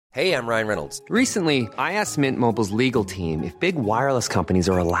Hey, I'm Ryan Reynolds. Recently, I asked Mint Mobile's legal team if big wireless companies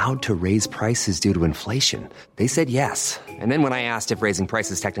are allowed to raise prices due to inflation. They said yes. And then when I asked if raising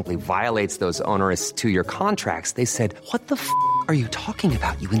prices technically violates those onerous two-year contracts, they said, "What the f*** are you talking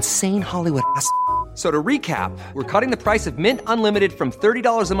about, you insane Hollywood ass?" So to recap, we're cutting the price of Mint Unlimited from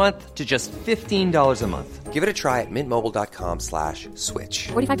 $30 a month to just $15 a month. Give it a try at mintmobile.com/switch.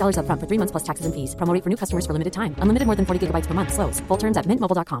 $45 up front for 3 months plus taxes and fees. Promo rate for new customers for limited time. Unlimited more than 40 gigabytes per month. Slows full terms at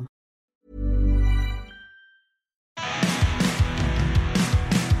mintmobile.com.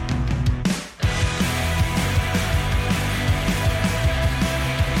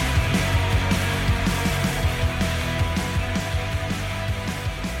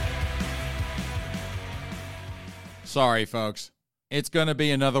 Sorry, folks. It's going to be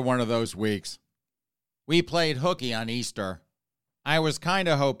another one of those weeks. We played hooky on Easter. I was kind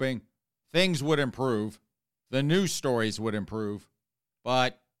of hoping things would improve, the news stories would improve,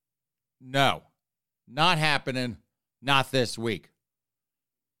 but no, not happening, not this week.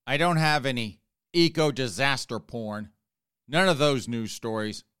 I don't have any eco-disaster porn, none of those news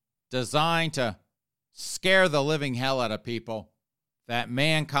stories designed to scare the living hell out of people that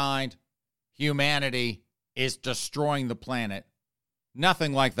mankind, humanity, is destroying the planet.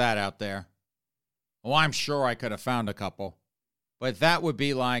 Nothing like that out there. Oh, I'm sure I could have found a couple, but that would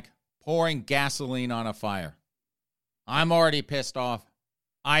be like pouring gasoline on a fire. I'm already pissed off.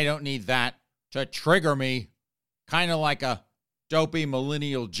 I don't need that to trigger me, kind of like a dopey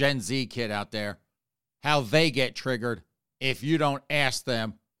millennial Gen Z kid out there, how they get triggered if you don't ask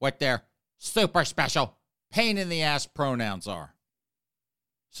them what their super special pain in the ass pronouns are.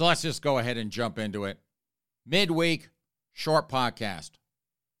 So let's just go ahead and jump into it. Midweek, short podcast.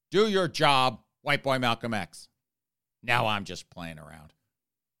 Do your job, white boy Malcolm X. Now I'm just playing around.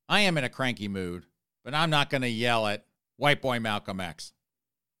 I am in a cranky mood, but I'm not going to yell at white boy Malcolm X.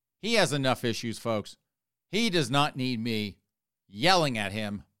 He has enough issues, folks. He does not need me yelling at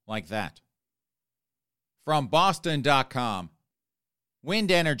him like that. From Boston.com,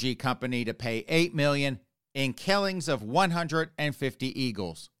 wind energy company to pay $8 million in killings of 150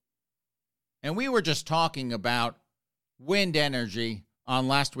 eagles. And we were just talking about wind energy on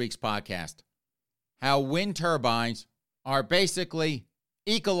last week's podcast, how wind turbines are basically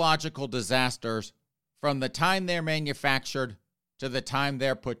ecological disasters from the time they're manufactured to the time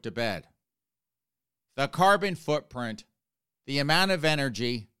they're put to bed. The carbon footprint, the amount of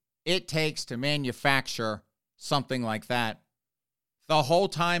energy it takes to manufacture something like that, the whole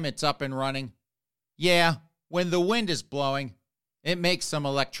time it's up and running, yeah, when the wind is blowing, it makes some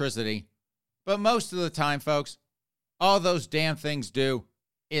electricity. But most of the time, folks, all those damn things do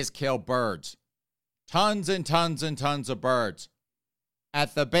is kill birds. Tons and tons and tons of birds.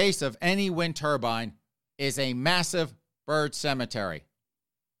 At the base of any wind turbine is a massive bird cemetery.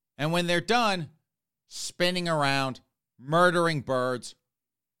 And when they're done spinning around, murdering birds,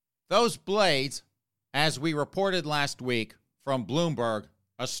 those blades, as we reported last week from Bloomberg,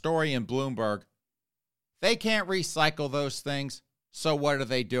 a story in Bloomberg, they can't recycle those things, so what are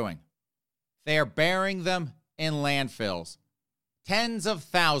they doing? They're burying them in landfills. Tens of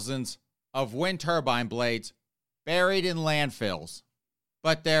thousands of wind turbine blades buried in landfills.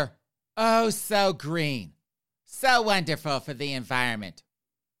 But they're, oh, so green. So wonderful for the environment.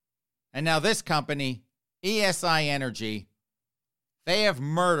 And now this company, ESI Energy, they have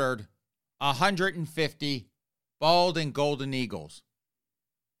murdered 150 bald and golden eagles.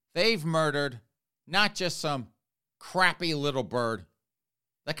 They've murdered not just some crappy little bird,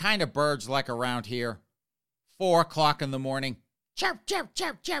 the kind of birds like around here, 4 o'clock in the morning, chirp, chirp,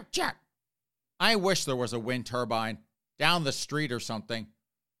 chirp, chirp, chirp. I wish there was a wind turbine down the street or something.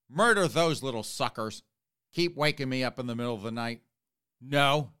 Murder those little suckers. Keep waking me up in the middle of the night.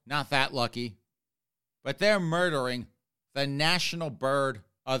 No, not that lucky. But they're murdering the national bird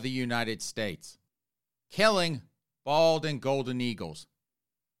of the United States, killing bald and golden eagles.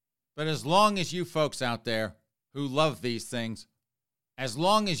 But as long as you folks out there who love these things, as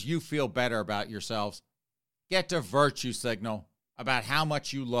long as you feel better about yourselves, get to virtue signal about how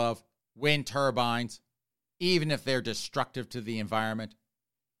much you love wind turbines, even if they're destructive to the environment.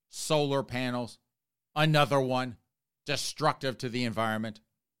 Solar panels, another one, destructive to the environment.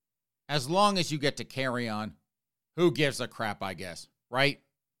 As long as you get to carry on, who gives a crap, I guess, right?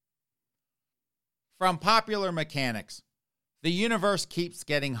 From Popular Mechanics, the universe keeps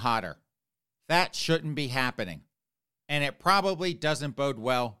getting hotter. That shouldn't be happening, and it probably doesn't bode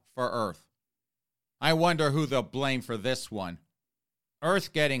well for Earth. I wonder who they'll blame for this one.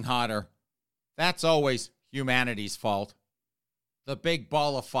 Earth getting hotter, that's always humanity's fault. The big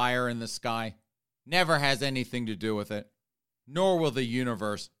ball of fire in the sky never has anything to do with it, nor will the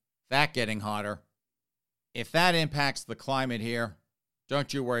universe that getting hotter. If that impacts the climate here,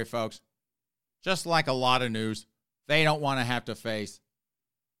 don't you worry, folks. Just like a lot of news, they don't want to have to face.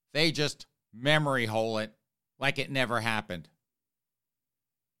 They just memory hole it like it never happened.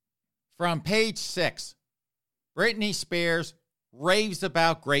 From page 6, Britney Spears raves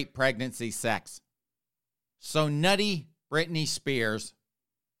about great pregnancy sex. So nutty Britney Spears,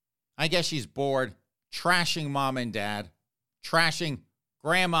 I guess she's bored trashing mom and dad, trashing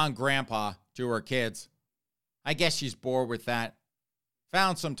grandma and grandpa to her kids. I guess she's bored with that.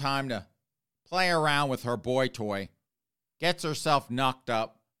 Found some time to play around with her boy toy. Gets herself knocked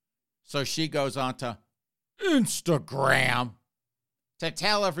up. So she goes on to Instagram to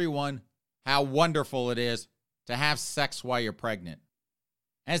tell everyone how wonderful it is to have sex while you're pregnant.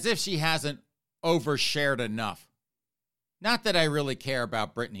 As if she hasn't overshared enough. Not that I really care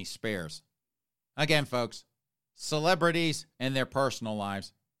about Britney Spears. Again, folks, celebrities and their personal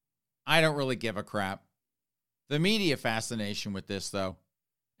lives, I don't really give a crap. The media fascination with this, though,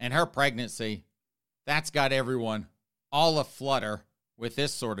 and her pregnancy, that's got everyone all aflutter with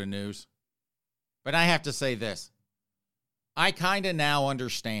this sort of news. But I have to say this. I kind of now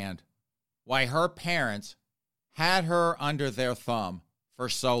understand why her parents had her under their thumb for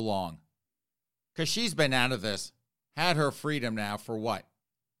so long. Because she's been out of this, had her freedom now for what,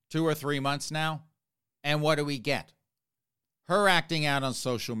 2 or 3 months now? And what do we get? Her acting out on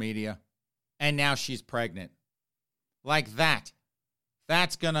social media, and now she's pregnant. Like that.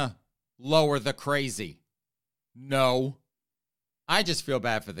 That's gonna lower the crazy. No. I just feel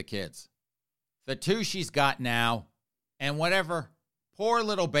bad for the kids. The 2 she's got now, and whatever poor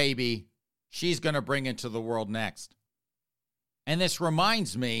little baby she's gonna bring into the world next. And this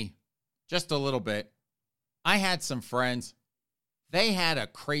reminds me, just a little bit, I had some friends. They had a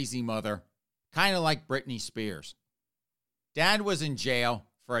crazy mother, kind of like Britney Spears. Dad was in jail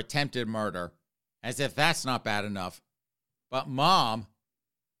for attempted murder, as if that's not bad enough. But mom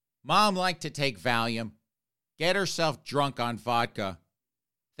liked to take Valium, get herself drunk on vodka.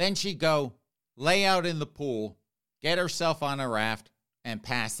 Then she'd go lay out in the pool, get herself on a raft, and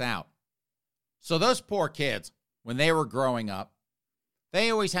pass out. So those poor kids, when they were growing up, they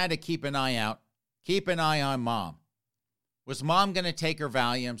always had to keep an eye out, keep an eye on mom. Was mom going to take her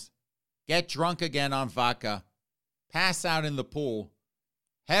Valiums, get drunk again on vodka, pass out in the pool?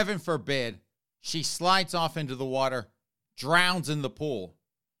 Heaven forbid, she slides off into the water, drowns in the pool.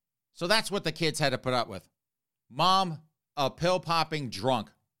 So that's what the kids had to put up with. Mom, a pill-popping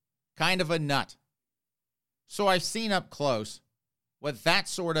drunk, kind of a nut. So I've seen up close what that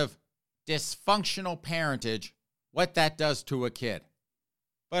sort of dysfunctional parentage, what that does to a kid.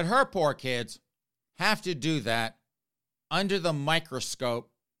 But her poor kids have to do that under the microscope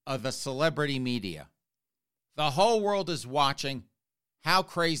of the celebrity media. The whole world is watching how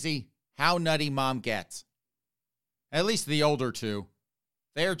crazy, how nutty mom gets. At least the older 2.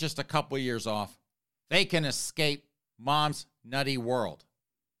 They're just a couple years off. They can escape mom's nutty world.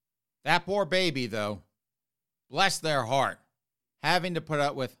 That poor baby, though, bless their heart, having to put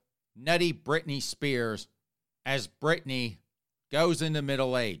up with nutty Britney Spears as Britney goes into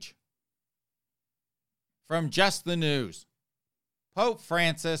middle age. From Just the News, Pope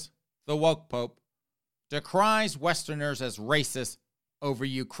Francis, the woke pope, decries Westerners as racist over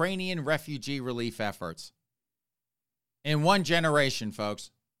Ukrainian refugee relief efforts. In one generation,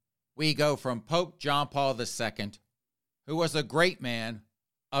 folks, we go from Pope John Paul II, who was a great man,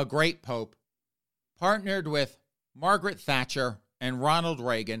 a great pope, partnered with Margaret Thatcher and Ronald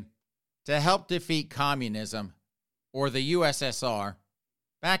Reagan to help defeat communism, or the USSR,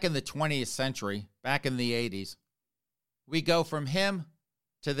 back in the 20th century, back in the 80s. We go from him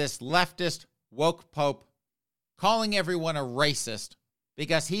to this leftist woke pope calling everyone a racist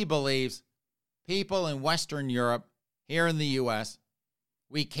because he believes people in Western Europe, here in the U.S.,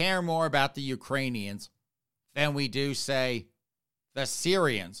 we care more about the Ukrainians than we do, say, the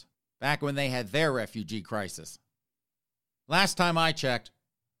Syrians back when they had their refugee crisis. Last time I checked,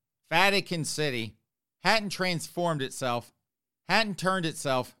 Vatican City hadn't transformed itself, hadn't turned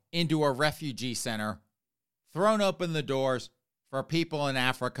itself into a refugee center, thrown open the doors for people in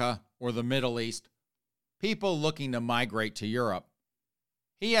Africa or the Middle East, people looking to migrate to Europe.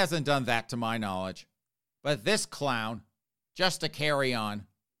 He hasn't done that to my knowledge. But this clown, just to carry on,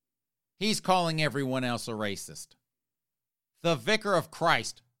 he's calling everyone else a racist. The Vicar of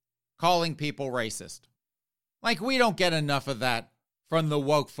Christ calling people racist. Like we don't get enough of that from the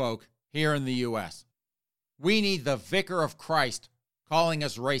woke folk here in the U.S. We need the Vicar of Christ calling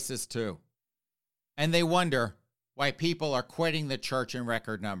us racist too. And they wonder why people are quitting the church in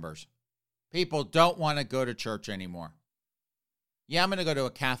record numbers. People don't want to go to church anymore. yeah, I'm going to go to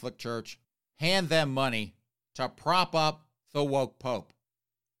a Catholic church, hand them money to prop up the woke pope.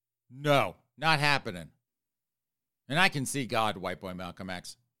 No, not happening. And I can see God, White Boy Malcolm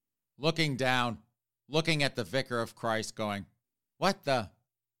X, looking down, looking at the Vicar of Christ going, what the?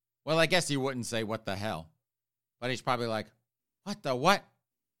 Well, I guess he wouldn't say what the hell. But he's probably like, what the what?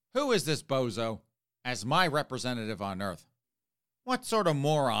 Who is this bozo as my representative on earth? What sort of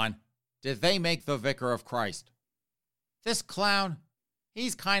moron did they make the Vicar of Christ? This clown,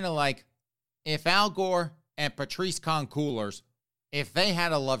 he's kind of like if Al Gore and Patrice Concoolers, if they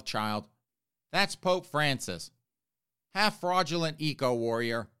had a love child, that's Pope Francis. Half fraudulent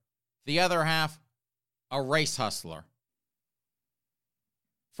eco-warrior, the other half a race hustler.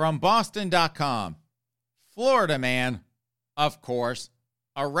 From Boston.com, Florida man, of course,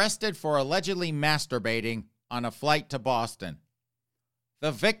 arrested for allegedly masturbating on a flight to Boston.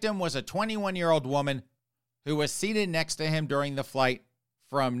 The victim was a 21-year-old woman who was seated next to him during the flight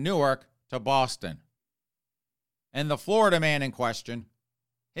from Newark to Boston. And the Florida man in question,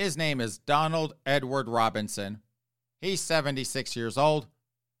 his name is Donald Edward Robinson. He's 76 years old.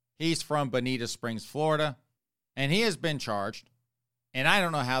 He's from Bonita Springs, Florida, and he has been charged. And I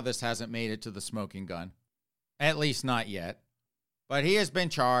don't know how this hasn't made it to the smoking gun, at least not yet. But he has been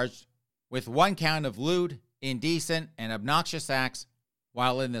charged with 1 count of lewd, indecent, and obnoxious acts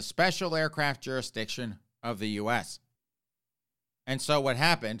while in the special aircraft jurisdiction of the U.S. And so what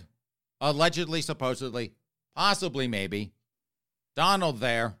happened, allegedly, supposedly, possibly maybe, Donald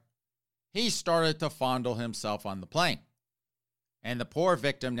there, he started to fondle himself on the plane. And the poor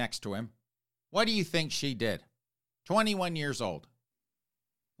victim next to him, what do you think she did? 21 years old.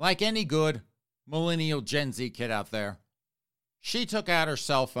 Like any good millennial Gen Z kid out there, she took out her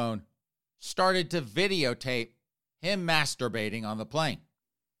cell phone, started to videotape him masturbating on the plane.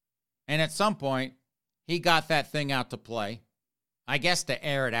 And at some point, he got that thing out to play, I guess to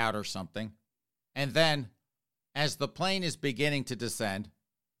air it out or something. And then, as the plane is beginning to descend,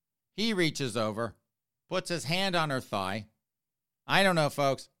 he reaches over, puts his hand on her thigh. I don't know,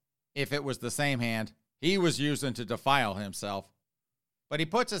 folks, if it was the same hand he was using to defile himself. But he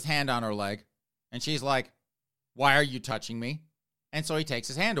puts his hand on her leg, and she's like, why are you touching me? And so he takes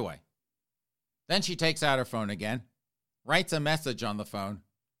his hand away. Then she takes out her phone again, writes a message on the phone,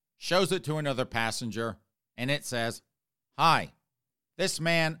 shows it to another passenger, and it says, hi, this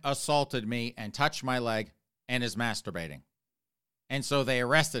man assaulted me and touched my leg and is masturbating. And so they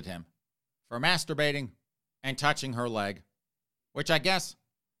arrested him for masturbating and touching her leg, which I guess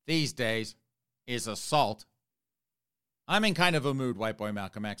these days is assault. I'm in kind of a mood, White Boy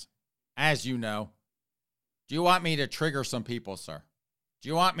Malcolm X, as you know. Do you want me to trigger some people, sir? Do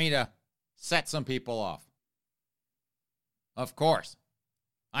you want me to set some people off? Of course.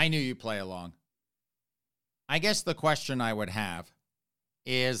 I knew you'd play along. I guess the question I would have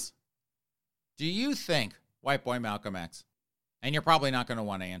is, do you think, White Boy Malcolm X, and you're probably not going to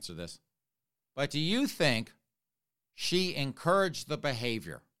want to answer this, but do you think she encouraged the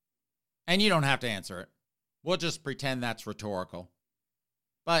behavior? And you don't have to answer it. We'll just pretend that's rhetorical.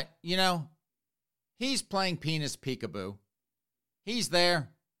 But, you know, he's playing penis peekaboo. He's there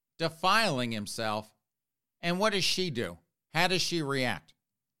defiling himself. And what does she do? How does she react?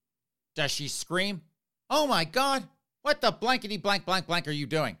 Does she scream, oh my God, what the blankety blank blank blank are you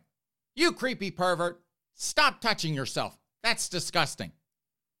doing? You creepy pervert. Stop touching yourself. That's disgusting.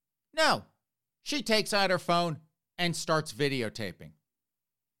 No, she takes out her phone and starts videotaping.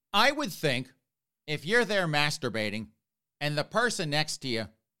 I would think if you're there masturbating and the person next to you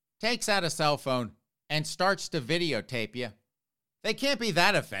takes out a cell phone and starts to videotape you, they can't be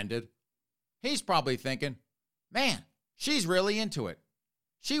that offended. He's probably thinking, man, she's really into it.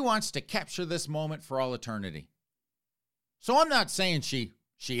 She wants to capture this moment for all eternity. So I'm not saying she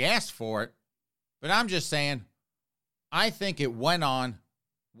asked for it, but I'm just saying I think it went on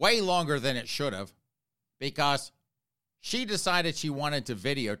way longer than it should have because she decided she wanted to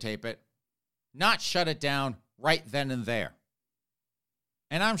videotape it, not shut it down right then and there.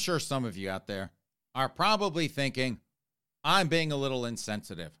 And I'm sure some of you out there are probably thinking, I'm being a little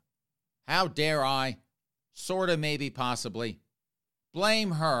insensitive. How dare I, sort of maybe possibly,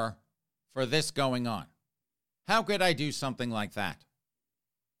 blame her for this going on? How could I do something like that?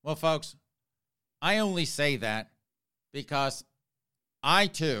 Well, folks, I only say that because I,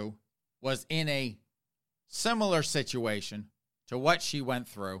 too, was in a similar situation to what she went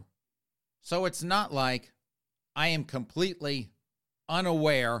through. So it's not like I am completely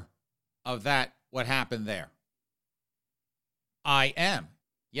unaware of that, what happened there. I am.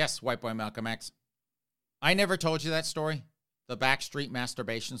 Yes, White Boy Malcolm X. I never told you that story, the Backstreet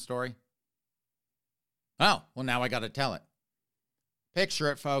masturbation story. Oh, well, now I got to tell it.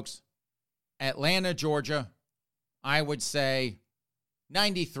 Picture it, folks. Atlanta, Georgia, I would say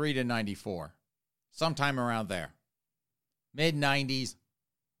 93 to 94, sometime around there. Mid-90s,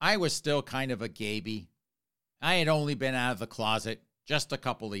 I was still kind of a gaby. I had only been out of the closet just a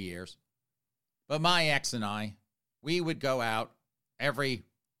couple of years. But my ex and I, we would go out every,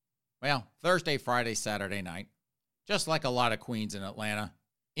 Thursday, Friday, Saturday night, just like a lot of queens in Atlanta,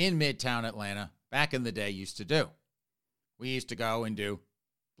 in Midtown Atlanta, back in the day used to do. We used to go and do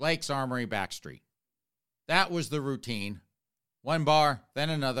Blake's Armory Backstreet. That was the routine. One bar,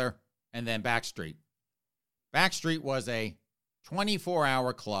 then another, and then Backstreet. Backstreet was a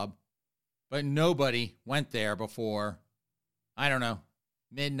 24-hour club, but nobody went there before,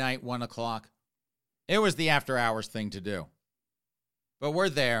 midnight, 1 o'clock. It was the after-hours thing to do. But we're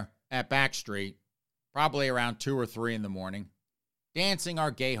there at Backstreet, probably around 2 or 3 in the morning, dancing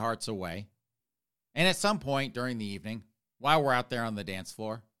our gay hearts away. And at some point during the evening, while we're out there on the dance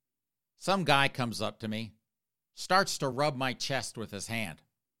floor, some guy comes up to me, starts to rub my chest with his hand.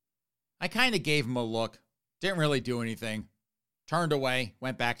 I kind of gave him a look, didn't really do anything, turned away,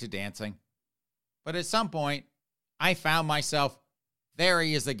 went back to dancing. But at some point, I found myself, there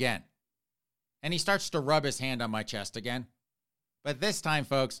he is again. And he starts to rub his hand on my chest again. But this time,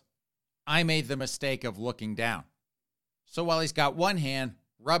 folks, I made the mistake of looking down. So while he's got one hand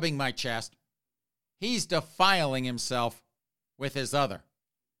rubbing my chest, he's defiling himself with his other.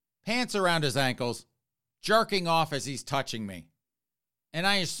 Pants around his ankles, jerking off as he's touching me. And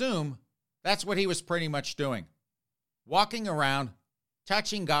I assume that's what he was pretty much doing. Walking around,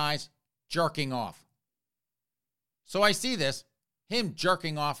 touching guys, jerking off. So I see this, him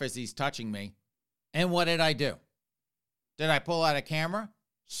jerking off as he's touching me. And what did I do? Did I pull out a camera?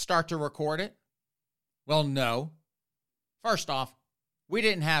 Start to record it? Well, no. First off, we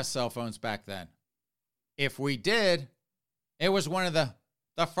didn't have cell phones back then. If we did, it was one of the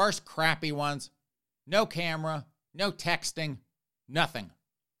first crappy ones. No camera, no texting, nothing.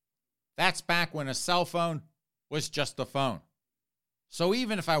 That's back when a cell phone was just a phone. So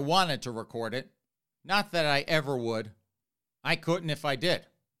even if I wanted to record it, not that I ever would, I couldn't if I did.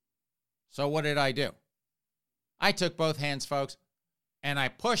 So what did I do? I took both hands, folks, and I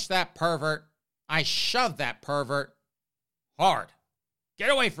pushed that pervert. I shoved that pervert hard. Get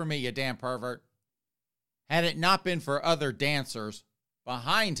away from me, you damn pervert. Had it not been for other dancers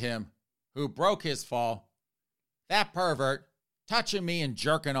behind him who broke his fall, that pervert touching me and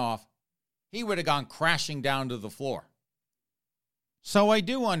jerking off, he would have gone crashing down to the floor. So I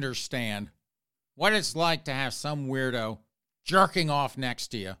do understand what it's like to have some weirdo jerking off next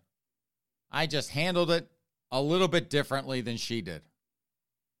to you. I just handled it a little bit differently than she did.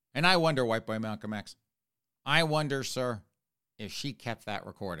 And I wonder, White Boy Malcolm X, I wonder, sir, if she kept that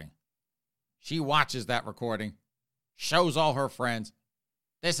recording. She watches that recording, shows all her friends,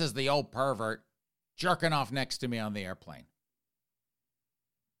 this is the old pervert jerking off next to me on the airplane.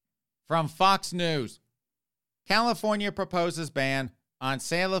 From Fox News, California proposes ban on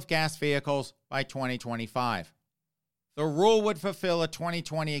sale of gas vehicles by 2025. The rule would fulfill a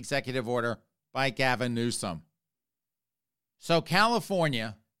 2020 executive order by Gavin Newsom. So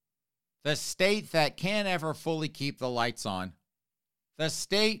California, the state that can't ever fully keep the lights on, the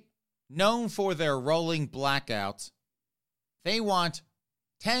state known for their rolling blackouts, they want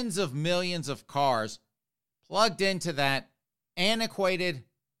tens of millions of cars plugged into that antiquated,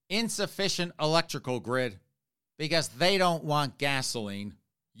 insufficient electrical grid because they don't want gasoline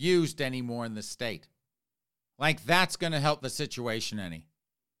used anymore in the state. Like that's going to help the situation any.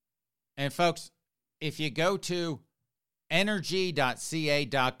 And folks, if you go to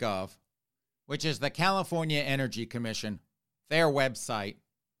energy.ca.gov, which is the California Energy Commission, their website,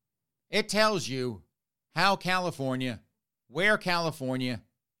 it tells you how California, where California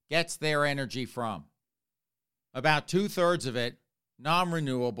gets their energy from. About 2/3 of it,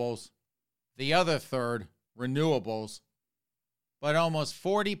 non-renewables, the other third, renewables, but almost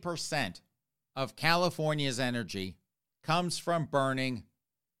 40% of California's energy comes from burning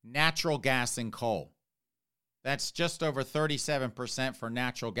natural gas and coal. That's just over 37% for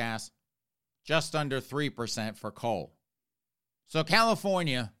natural gas, just under 3% for coal. So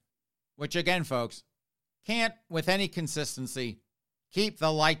California, which again, folks, can't with any consistency keep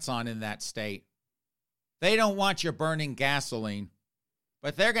the lights on in that state. They don't want you burning gasoline,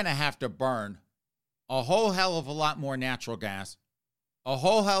 but they're going to have to burn a whole hell of a lot more natural gas, a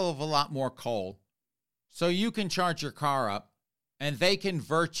whole hell of a lot more coal, so you can charge your car up and they can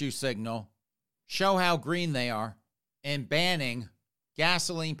virtue signal, show how green they are, in banning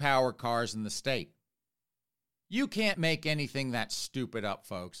gasoline-powered cars in the state. You can't make anything that stupid up,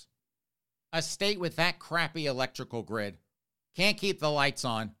 folks. A state with that crappy electrical grid Can't keep the lights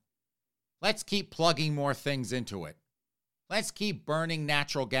on. Let's keep plugging more things into it. Let's keep burning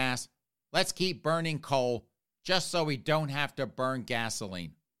natural gas. Let's keep burning coal just so we don't have to burn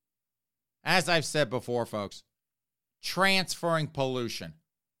gasoline. As I've said before, folks, transferring pollution.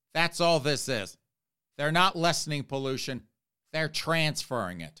 That's all this is. They're not lessening pollution. They're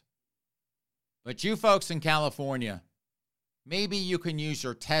transferring it. But you folks in California, maybe you can use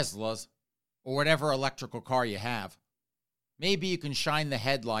your Teslas or whatever electrical car you have. Maybe you can shine the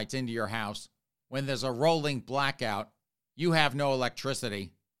headlights into your house. When there's a rolling blackout, you have no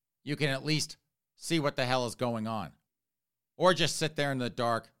electricity. You can at least see what the hell is going on. Or just sit there in the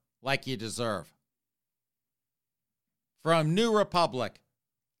dark like you deserve. From New Republic,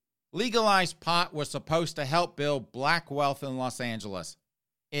 legalized pot was supposed to help build black wealth in Los Angeles.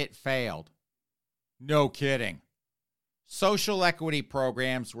 It failed. No kidding. Social equity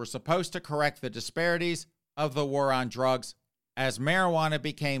programs were supposed to correct the disparities of the war on drugs as marijuana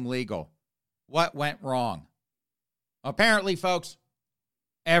became legal. What went wrong? Apparently, folks,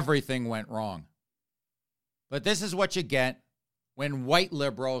 everything went wrong. But this is what you get when white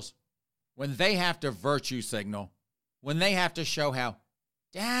liberals, when they have to virtue signal, when they have to show how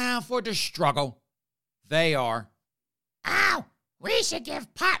down for the struggle they are. Oh, we should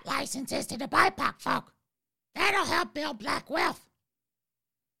give pot licenses to the BIPOC folk. That'll help build black wealth.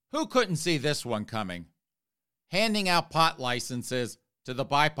 Who couldn't see this one coming? Handing out pot licenses to the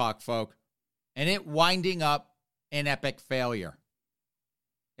BIPOC folk and it winding up in epic failure.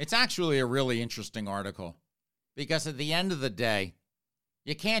 It's actually a really interesting article because at the end of the day,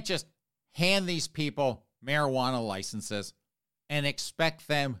 you can't just hand these people marijuana licenses and expect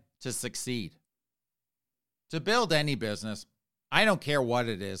them to succeed. To build any business, I don't care what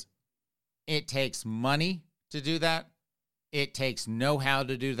it is, it takes money to do that. It takes know-how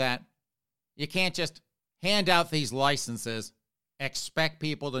to do that. You can't just hand out these licenses, expect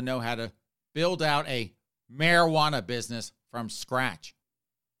people to know how to build out a marijuana business from scratch.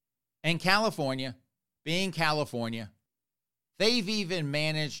 And California, being California, they've even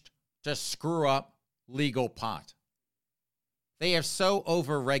managed to screw up legal pot. They have so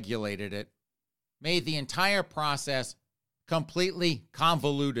overregulated it, made the entire process completely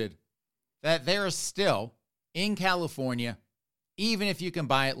convoluted, that there is still, in California, even if you can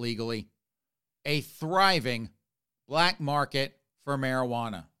buy it legally, a thriving black market for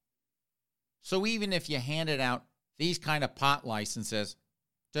marijuana. So even if you handed out these kind of pot licenses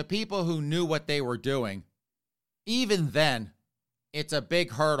to people who knew what they were doing, even then, it's a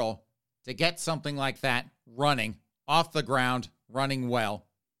big hurdle to get something like that running off the ground, running well,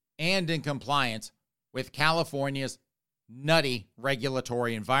 and in compliance with California's nutty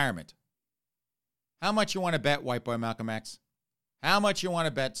regulatory environment. How much you want to bet, White Boy Malcolm X? How much you want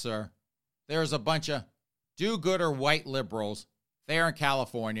to bet, sir? There's a bunch of do-gooder white liberals there in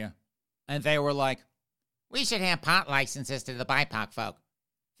California, and they were like, we should hand pot licenses to the BIPOC folk.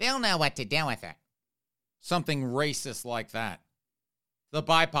 They'll know what to do with it. Something racist like that. The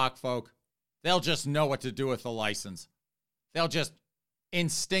BIPOC folk, they'll just know what to do with the license. They'll just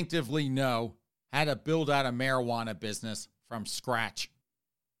instinctively know how to build out a marijuana business from scratch.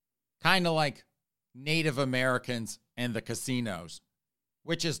 Kind of like Native Americans and the casinos,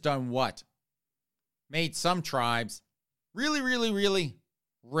 which has done what? Made some tribes really, really, really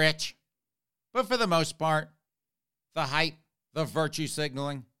rich. But for the most part, the hype, the virtue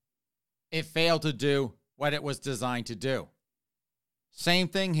signaling, it failed to do what it was designed to do. Same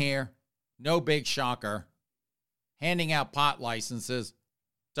thing here. No big shocker. Handing out pot licenses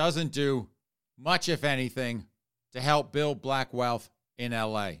doesn't do much, if anything, to help build black wealth in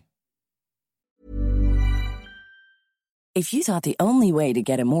LA. If you thought the only way to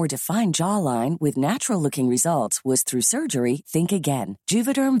get a more defined jawline with natural-looking results was through surgery, think again.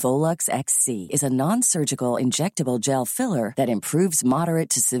 Juvederm Volux XC is a non-surgical injectable gel filler that improves moderate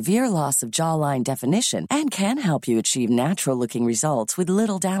to severe loss of jawline definition and can help you achieve natural-looking results with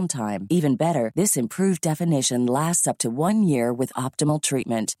little downtime. Even better, this improved definition lasts up to 1 year with optimal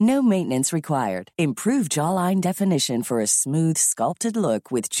treatment. No maintenance required. Improve jawline definition for a smooth, sculpted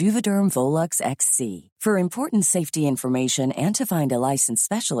look with Juvederm Volux XC. For important safety information and to find a licensed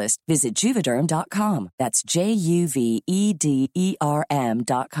specialist, visit Juvederm.com. That's Juvederm.com.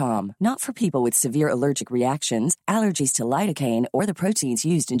 Not for people with severe allergic reactions, allergies to lidocaine, or the proteins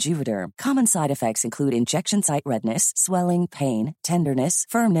used in Juvederm. Common side effects include injection site redness, swelling, pain, tenderness,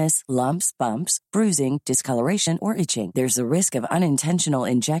 firmness, lumps, bumps, bruising, discoloration, or itching. There's a risk of unintentional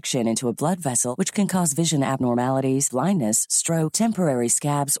injection into a blood vessel, which can cause vision abnormalities, blindness, stroke, temporary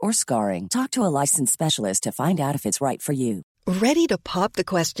scabs, or scarring. Talk to a licensed specialist to find out if it's right for you. Ready to pop the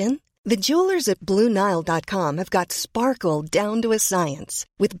question? The jewelers at BlueNile.com have got sparkle down to a science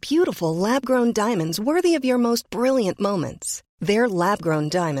with beautiful lab-grown diamonds worthy of your most brilliant moments. Their lab-grown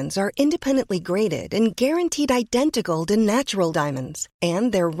diamonds are independently graded and guaranteed identical to natural diamonds,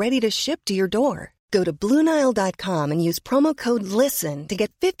 and they're ready to ship to your door. Go to BlueNile.com and use promo code LISTEN to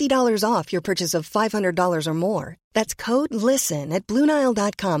get $50 off your purchase of $500 or more. That's code LISTEN at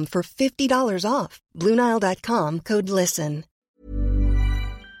BlueNile.com for $50 off. BlueNile.com, code LISTEN.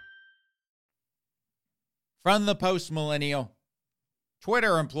 From the post-millennial,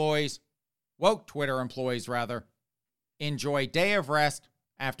 woke Twitter employees, enjoy day of rest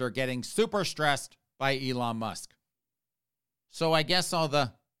after getting super stressed by Elon Musk. So I guess all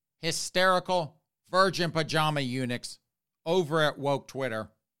the hysterical virgin pajama eunuchs over at woke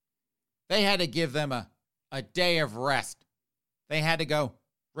Twitter, they had to give them a day of rest. They had to go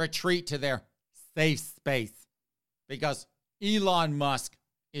retreat to their safe space because Elon Musk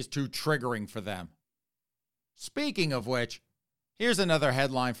is too triggering for them. Speaking of which, here's another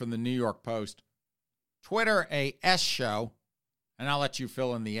headline from the New York Post. Twitter a S show, and I'll let you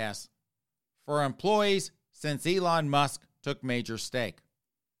fill in the S, for employees since Elon Musk took major stake.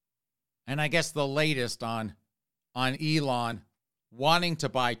 And I guess the latest on Elon wanting to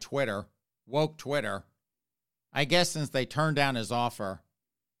buy Twitter, woke Twitter, I guess since they turned down his offer,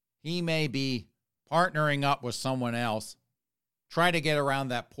 he may be partnering up with someone else, try to get around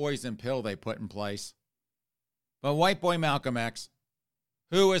that poison pill they put in place. But white boy Malcolm X,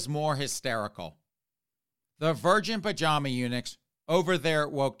 who is more hysterical? The virgin pajama eunuchs over there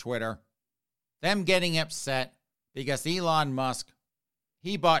at woke Twitter, them getting upset because Elon Musk,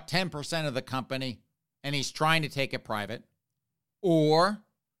 he bought 10% of the company and he's trying to take it private. Or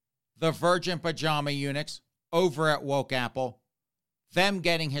the virgin pajama eunuchs over at woke Apple, them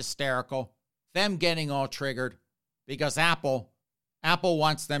getting hysterical, them getting all triggered because Apple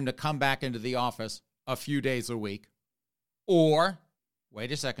wants them to come back into the office a few days a week. Or,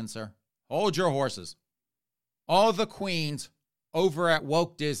 wait a second, sir, hold your horses. All the queens over at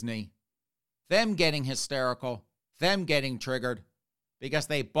woke Disney, them getting hysterical, them getting triggered because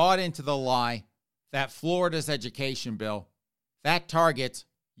they bought into the lie that Florida's education bill, that targets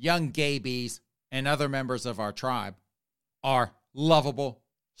young gaybies and other members of our tribe, our lovable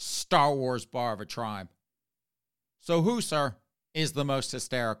Star Wars bar of a tribe. So who, sir, is the most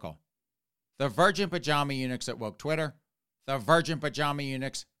hysterical? The virgin pajama eunuchs at woke Twitter, the virgin pajama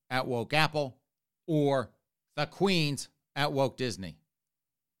eunuchs at woke Apple, or the queens at woke Disney?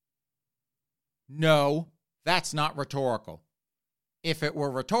 No, that's not rhetorical. If it were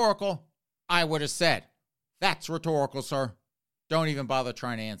rhetorical, I would have said, that's rhetorical, sir. Don't even bother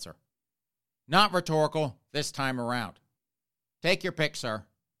trying to answer. Not rhetorical this time around. Take your pick, sir.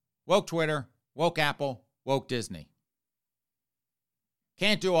 Woke Twitter, woke Apple, woke Disney.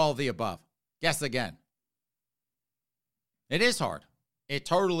 Can't do all of the above. Guess again. It is hard. It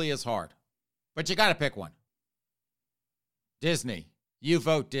totally is hard. But you got to pick one. Disney. You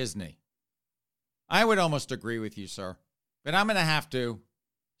vote Disney. I would almost agree with you, sir. But I'm going to have to.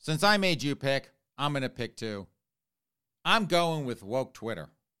 Since I made you pick, I'm going to pick too. I'm going with woke Twitter.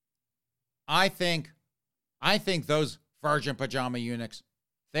 I think those virgin pajama eunuchs,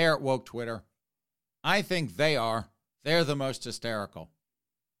 they're at woke Twitter. I think they're the most hysterical.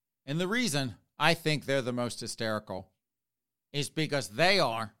 And the reason I think they're the most hysterical is because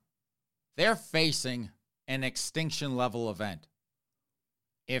they're facing an extinction level event.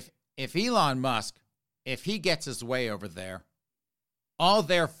 If Elon Musk, if he gets his way over there, all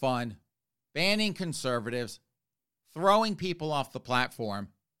their fun, banning conservatives, throwing people off the platform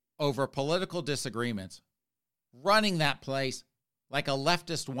over political disagreements, running that place like a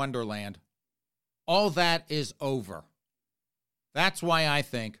leftist wonderland, all that is over. That's why I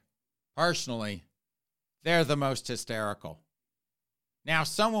think, personally, they're the most hysterical. Now, if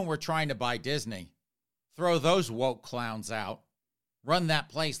someone were trying to buy Disney, throw those woke clowns out, run that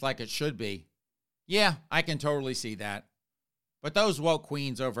place like it should be, yeah, I can totally see that. But those woke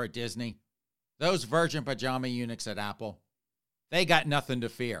queens over at Disney, those virgin pajama eunuchs at Apple, they got nothing to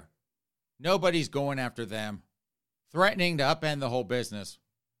fear. Nobody's going after them, threatening to upend the whole business,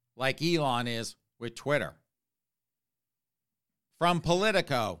 like Elon is with Twitter. From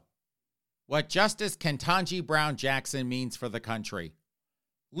Politico, what Justice Ketanji Brown Jackson means for the country.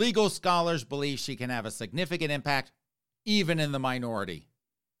 Legal scholars believe she can have a significant impact, even in the minority.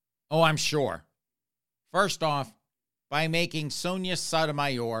 Oh, I'm sure. First off, by making Sonia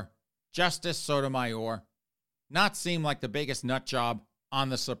Sotomayor, Justice Sotomayor, not seem like the biggest nut job on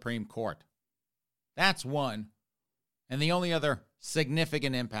the Supreme Court. That's one. And the only other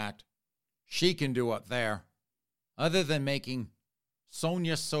significant impact she can do up there, other than making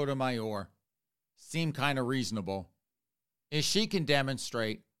Sonia Sotomayor, seem kind of reasonable is she can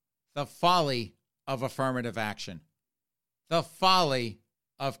demonstrate the folly of affirmative action, the folly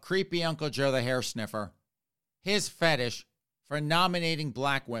of creepy Uncle Joe the hair sniffer, his fetish for nominating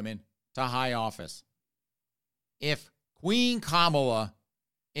black women to high office. If Queen Kamala,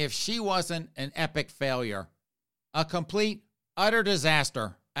 if she wasn't an epic failure, a complete, utter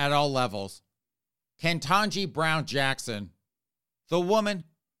disaster at all levels, Ketanji Brown Jackson, the woman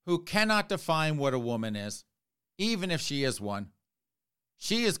who cannot define what a woman is, even if she is one,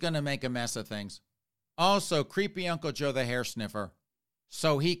 she is going to make a mess of things. Also, creepy Uncle Joe the hair sniffer,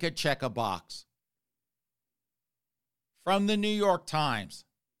 so he could check a box. From the New York Times,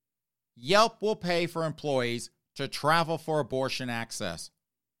 Yelp will pay for employees to travel for abortion access.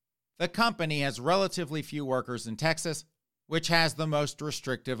 The company has relatively few workers in Texas, which has the most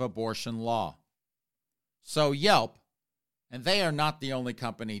restrictive abortion law. So Yelp, and they are not the only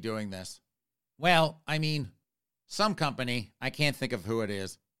company doing this. Well, I mean, some company, I can't think of who it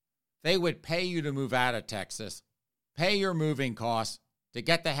is, they would pay you to move out of Texas, pay your moving costs to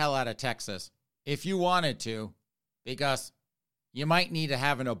get the hell out of Texas if you wanted to, because you might need to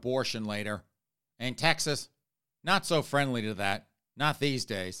have an abortion later. And Texas, not so friendly to that, not these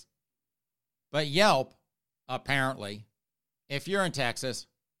days. But Yelp, apparently, if you're in Texas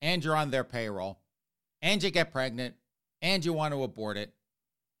and you're on their payroll and you get pregnant and you want to abort it,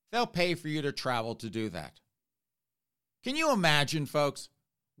 they'll pay for you to travel to do that. Can you imagine, folks,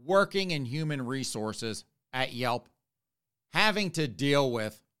 working in human resources at Yelp, having to deal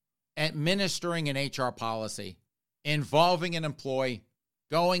with administering an HR policy involving an employee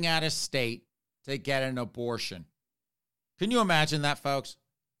going out of state to get an abortion? Can you imagine that, folks?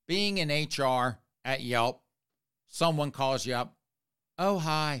 Being in HR at Yelp, someone calls you up. Oh,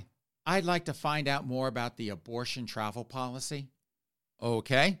 hi, I'd like to find out more about the abortion travel policy.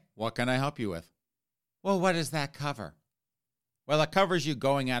 Okay, what can I help you with? Well, what does that cover? Well, it covers you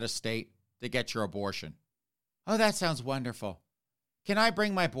going out of state to get your abortion. Oh, that sounds wonderful. Can I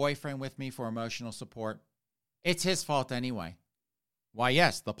bring my boyfriend with me for emotional support? It's his fault anyway. Why,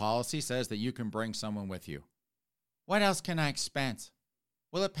 yes, the policy says that you can bring someone with you. What else can I expense?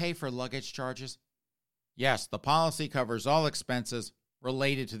 Will it pay for luggage charges? Yes, the policy covers all expenses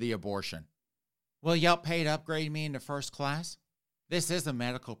related to the abortion. Will Yelp pay to upgrade me into first class? This is a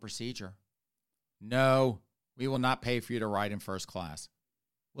medical procedure. No, we will not pay for you to ride in first class.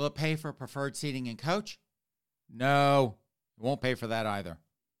 Will it pay for preferred seating and coach? No, it won't pay for that either.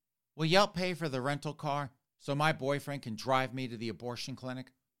 Will Yelp pay for the rental car so my boyfriend can drive me to the abortion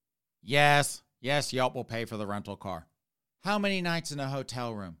clinic? Yes, Yelp will pay for the rental car. How many nights in a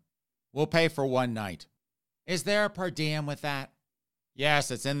hotel room? We'll pay for one night. Is there a per diem with that?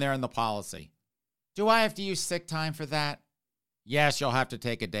 Yes, it's in there in the policy. Do I have to use sick time for that? Yes, you'll have to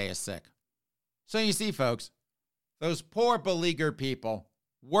take a day of sick. So you see, folks, those poor beleaguered people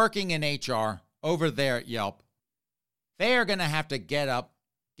working in HR over there at Yelp, they are going to have to get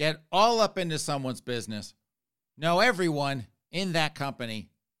all up into someone's business, know everyone in that company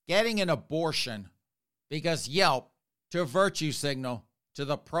getting an abortion because Yelp, to virtue signal to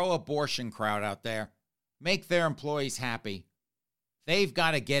the pro-abortion crowd out there, make their employees happy. They've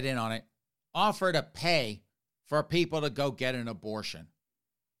got to get in on it, offer to pay for people to go get an abortion.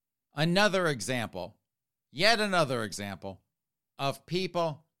 Another example, yet another example of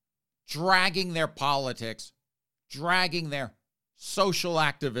people dragging their politics, dragging their social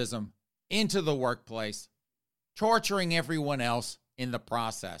activism into the workplace, torturing everyone else in the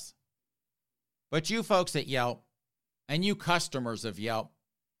process. But you folks at Yelp, and you customers of Yelp,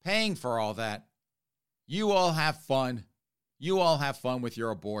 paying for all that, you all have fun. You all have fun with your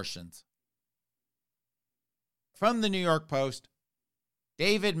abortions. From the New York Post,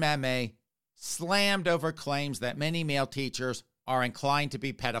 David Mamet slammed over claims that many male teachers are inclined to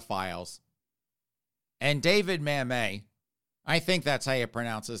be pedophiles. And David Mamet, I think that's how you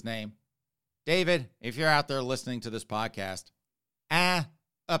pronounce his name. David, if you're out there listening to this podcast, I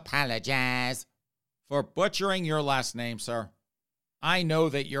apologize for butchering your last name, sir. I know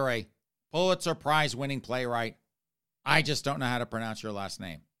that you're a Pulitzer Prize-winning playwright. I just don't know how to pronounce your last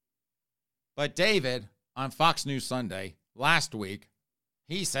name. But David, on Fox News Sunday, last week,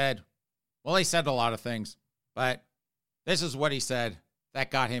 he said a lot of things, but this is what he said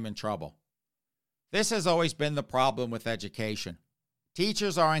that got him in trouble. This has always been the problem with education.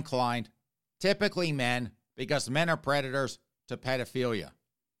 Teachers are inclined, typically men, because men are predators, to pedophilia.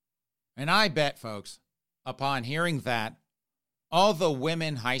 And I bet, folks, upon hearing that, all the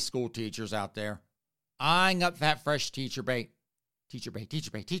women high school teachers out there eyeing up that fresh teacher bait. Teacher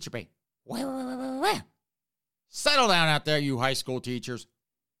bait. Wait. Settle down out there, you high school teachers.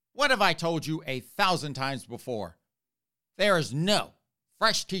 What have I told you 1,000 times before? There is no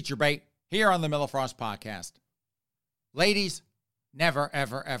fresh teacher bait here on the Miller Frost Podcast. Ladies, never,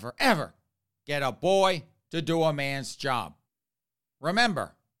 ever, ever, ever get a boy to do a man's job.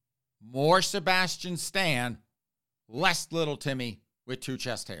 Remember, more Sebastian Stan, less little Timmy with 2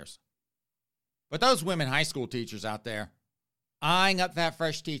 chest hairs. But those women high school teachers out there, eyeing up that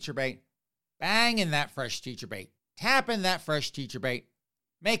fresh teacher bait, banging that fresh teacher bait, tapping that fresh teacher bait,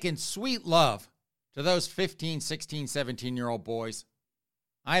 making sweet love to those 15, 16, 17-year-old boys.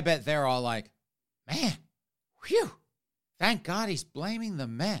 I bet they're all like, man, whew, thank God he's blaming the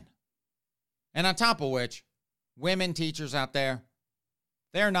men. And on top of which, women teachers out there,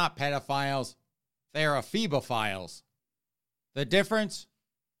 they're not pedophiles, they're ephebophiles. The difference?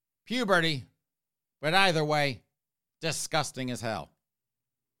 Puberty. But either way, disgusting as hell.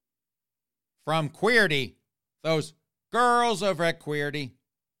 From Queerty, those girls over at Queerty,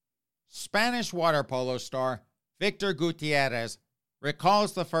 Spanish water polo star Victor Gutierrez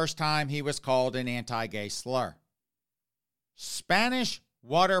recalls the first time he was called an anti-gay slur. Spanish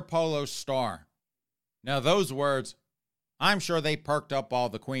water polo star. Now those words, I'm sure they perked up all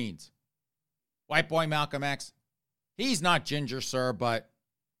the queens. White boy Malcolm X, he's not ginger, sir, but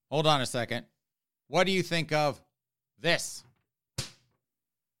hold on a second. What do you think of this?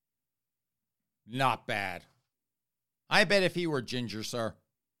 Not bad. I bet if he were ginger, sir,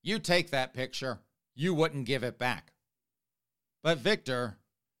 you take that picture, you wouldn't give it back. But Victor,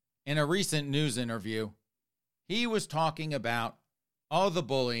 in a recent news interview, he was talking about all the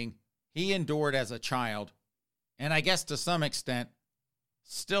bullying he endured as a child, and I guess to some extent,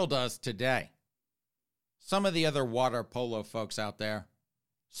 still does today. Some of the other water polo folks out there,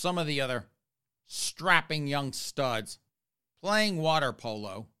 some of the other strapping young studs playing water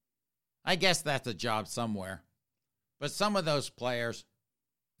polo, I guess that's a job somewhere. But some of those players,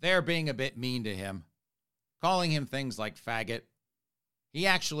 they're being a bit mean to him, calling him things like faggot. He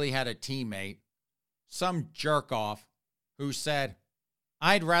actually had a teammate, some jerk-off, who said,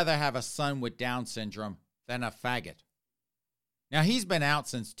 I'd rather have a son with Down syndrome than a faggot. Now, he's been out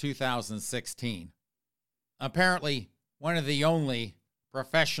since 2016. Apparently, one of the only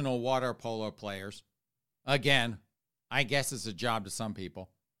professional water polo players. Again, I guess it's a job to some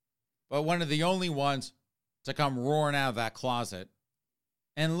people. But one of the only ones to come roaring out of that closet.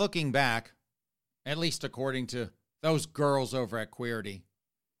 And looking back, at least according to those girls over at Queerty,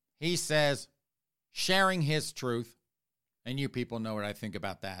 he says, sharing his truth, and you people know what I think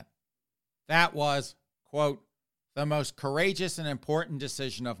about that, that was, quote, the most courageous and important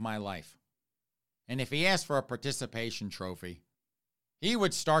decision of my life. And if he asked for a participation trophy, he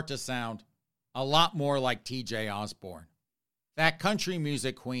would start to sound a lot more like T.J. Osborne, that country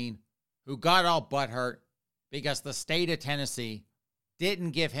music queen who got all butthurt because the state of Tennessee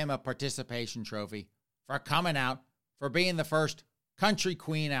didn't give him a participation trophy for coming out, for being the first country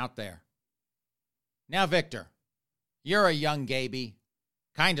queen out there. Now, Victor, you're a young gaby,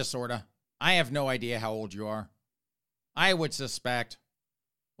 kinda, sorta. I have no idea how old you are. I would suspect,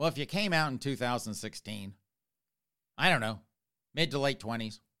 well, if you came out in 2016, I don't know, mid to late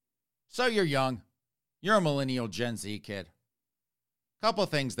 20s. So you're young. You're a millennial Gen Z kid. Couple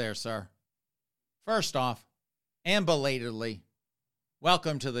things there, sir. First off, and belatedly,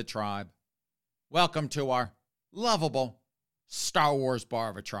 welcome to the tribe. Welcome to our lovable Star Wars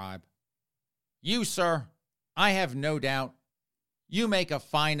bar of a tribe. You, sir, I have no doubt you make a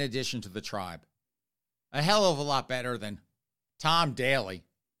fine addition to the tribe. A hell of a lot better than Tom Daly,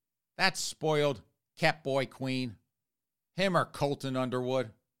 that spoiled kept boy queen. Him or Colton Underwood,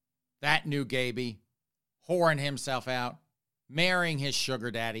 that new gaby, whoring himself out, marrying his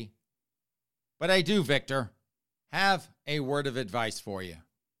sugar daddy. But I do, Victor, have a word of advice for you.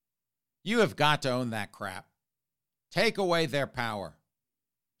 You have got to own that crap. Take away their power.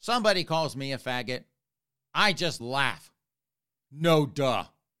 Somebody calls me a faggot, I just laugh. No duh.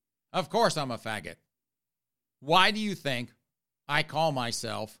 Of course I'm a faggot. Why do you think I call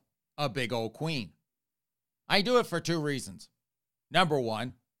myself a big old queen? I do it for 2 reasons. Number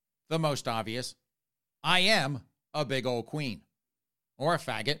 1, the most obvious, I am a big old queen. Or a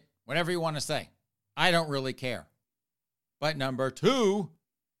faggot, whatever you want to say. I don't really care. But number 2,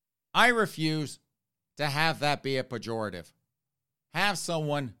 I refuse to have that be a pejorative. Have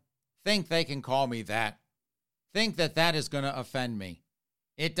someone think they can call me that. Think that that is going to offend me.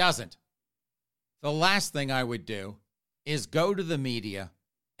 It doesn't. The last thing I would do is go to the media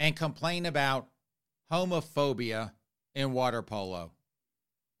and complain about homophobia in water polo.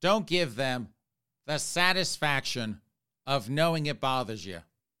 Don't give them the satisfaction of knowing it bothers you.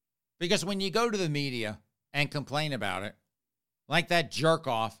 Because when you go to the media and complain about it, like that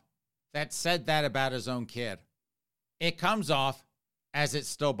jerk-off that said that about his own kid. It comes off as it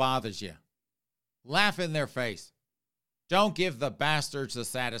still bothers you. Laugh in their face. Don't give the bastards the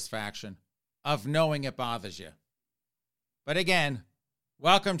satisfaction of knowing it bothers you. But again,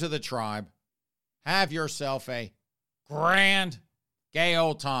 welcome to the tribe. Have yourself a grand, gay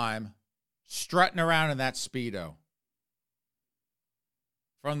old time strutting around in that Speedo.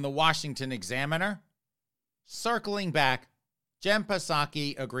 From the Washington Examiner, circling back, Jen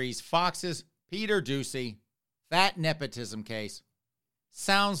Psaki agrees Fox's Peter Doocy, that nepotism case,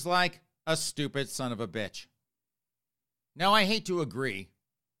 sounds like a stupid son of a bitch. Now, I hate to agree.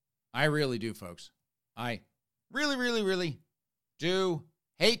 I really do, folks. I really do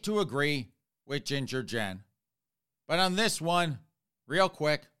hate to agree with Ginger Jen. But on this one, real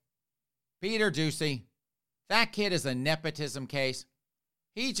quick, Peter Doocy, that kid is a nepotism case.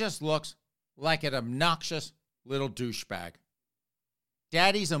 He just looks like an obnoxious little douchebag.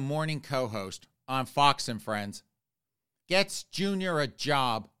 Daddy's a morning co-host on Fox and Friends. Gets Junior a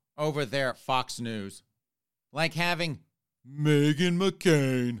job over there at Fox News. Like having Meghan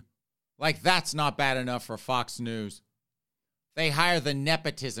McCain. Like that's not bad enough for Fox News. They hire the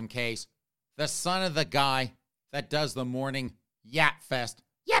nepotism case, the son of the guy that does the morning Yap Fest.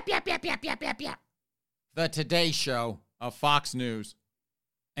 Yep. The Today Show of Fox News.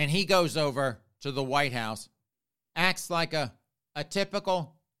 And he goes over to the White House, acts like a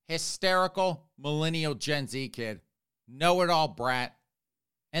typical, hysterical, millennial Gen Z kid, know-it-all brat.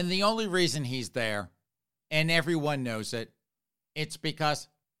 And the only reason he's there, and everyone knows it, it's because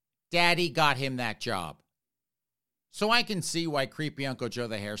Daddy got him that job. So I can see why creepy Uncle Joe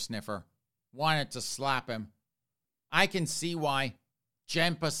the hair sniffer wanted to slap him. I can see why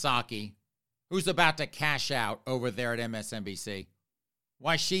Jen Psaki, who's about to cash out over there at MSNBC,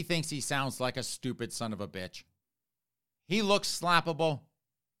 why she thinks he sounds like a stupid son of a bitch. He looks slappable,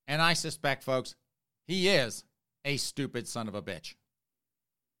 and I suspect, folks, he is a stupid son of a bitch.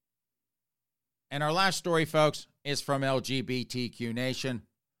 And our last story, folks, is from LGBTQ Nation.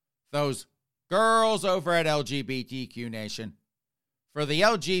 Those girls over at LGBTQ Nation. For the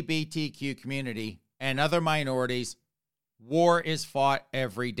LGBTQ community and other minorities, war is fought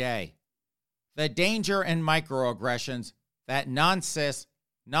every day. The danger and microaggressions that non-cis,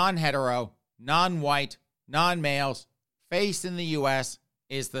 non-hetero, non-white, non-males face in the U.S.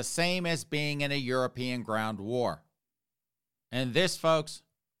 is the same as being in a European ground war. And this, folks,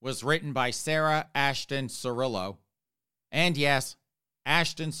 was written by Sarah Ashton Cirillo. And yes,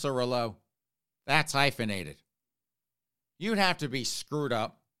 Ashton Cirillo, that's hyphenated. You'd have to be screwed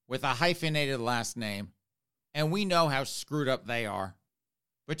up with a hyphenated last name, and we know how screwed up they are.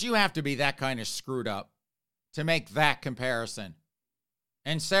 But you have to be that kind of screwed up to make that comparison.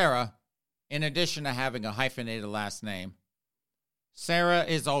 And Sarah, in addition to having a hyphenated last name, Sarah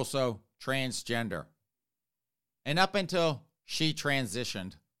is also transgender. And up until she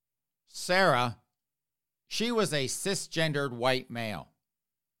transitioned, Sarah, she was a cisgendered white male.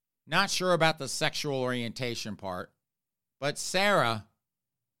 Not sure about the sexual orientation part, but Sarah,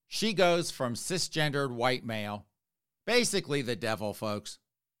 she goes from cisgendered white male, basically the devil, folks,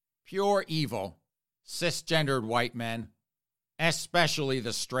 pure evil, cisgendered white men, especially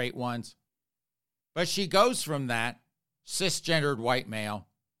the straight ones. But she goes from that cisgendered white male,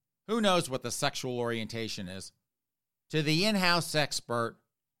 who knows what the sexual orientation is, to the in-house expert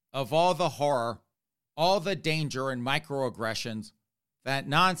of all the horror, all the danger and microaggressions that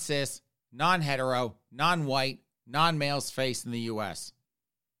non-cis, non-hetero, non-white, non-males face in the U.S.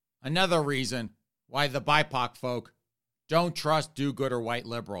 Another reason why the BIPOC folk don't trust do-gooder white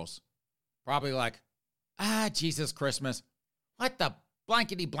liberals. Probably like, Jesus Christmas, what the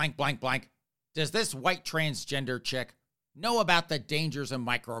blankety blank blank blank does this white transgender chick know about the dangers and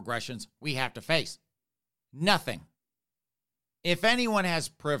microaggressions we have to face? Nothing. If anyone has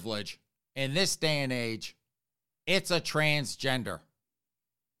privilege in this day and age, it's a transgender.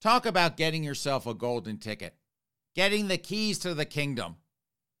 Talk about getting yourself a golden ticket, getting the keys to the kingdom.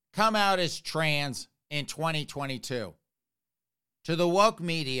 Come out as trans in 2022. To the woke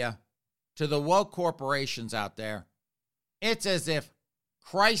media, to the woke corporations out there, it's as if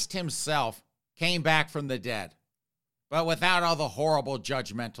Christ himself came back from the dead, but without all the horrible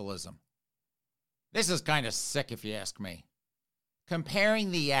judgmentalism. This is kind of sick if you ask me.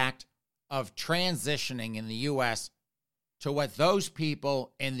 Comparing the act of transitioning in the U.S. to what those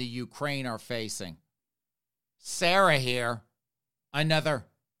people in the Ukraine are facing. Sarah here, another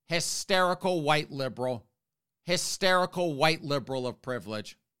hysterical white liberal of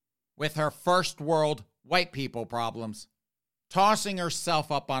privilege, with her first world white people problems, tossing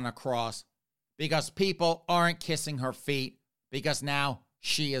herself up on a cross because people aren't kissing her feet because now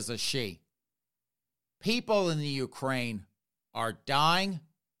she is a she. People in the Ukraine are dying.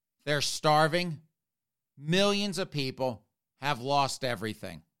 They're starving. Millions of people have lost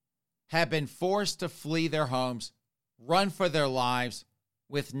everything, have been forced to flee their homes, run for their lives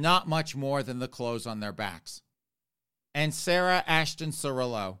with not much more than the clothes on their backs. And Sarah Ashton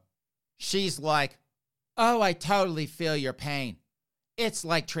Cirillo, she's like, oh, I totally feel your pain. It's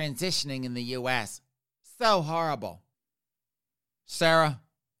like transitioning in the U.S. So horrible. Sarah,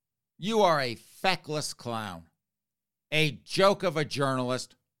 you are a feckless clown, a joke of a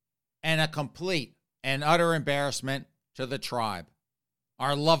journalist, and a complete and utter embarrassment to the tribe,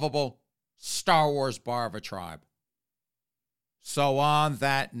 our lovable Star Wars bar of a tribe. So on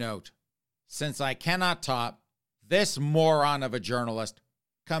that note, since I cannot top this moron of a journalist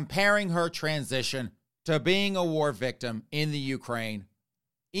comparing her transition to being a war victim in the Ukraine,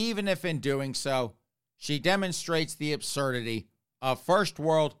 even if in doing so, she demonstrates the absurdity of first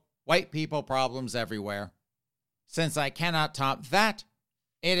world white people problems everywhere. Since I cannot top that,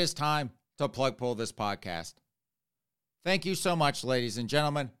 it is time to plug pull this podcast. Thank you so much, ladies and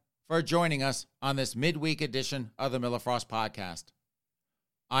gentlemen, for joining us on this midweek edition of the Miller Frost Podcast.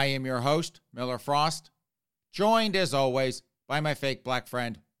 I am your host, Miller Frost, joined as always by my fake black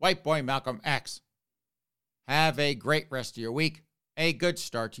friend, white boy Malcolm X. Have a great rest of your week, a good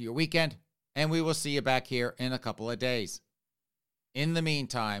start to your weekend, and we will see you back here in a couple of days. In the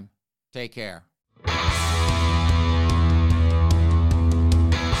meantime, take care.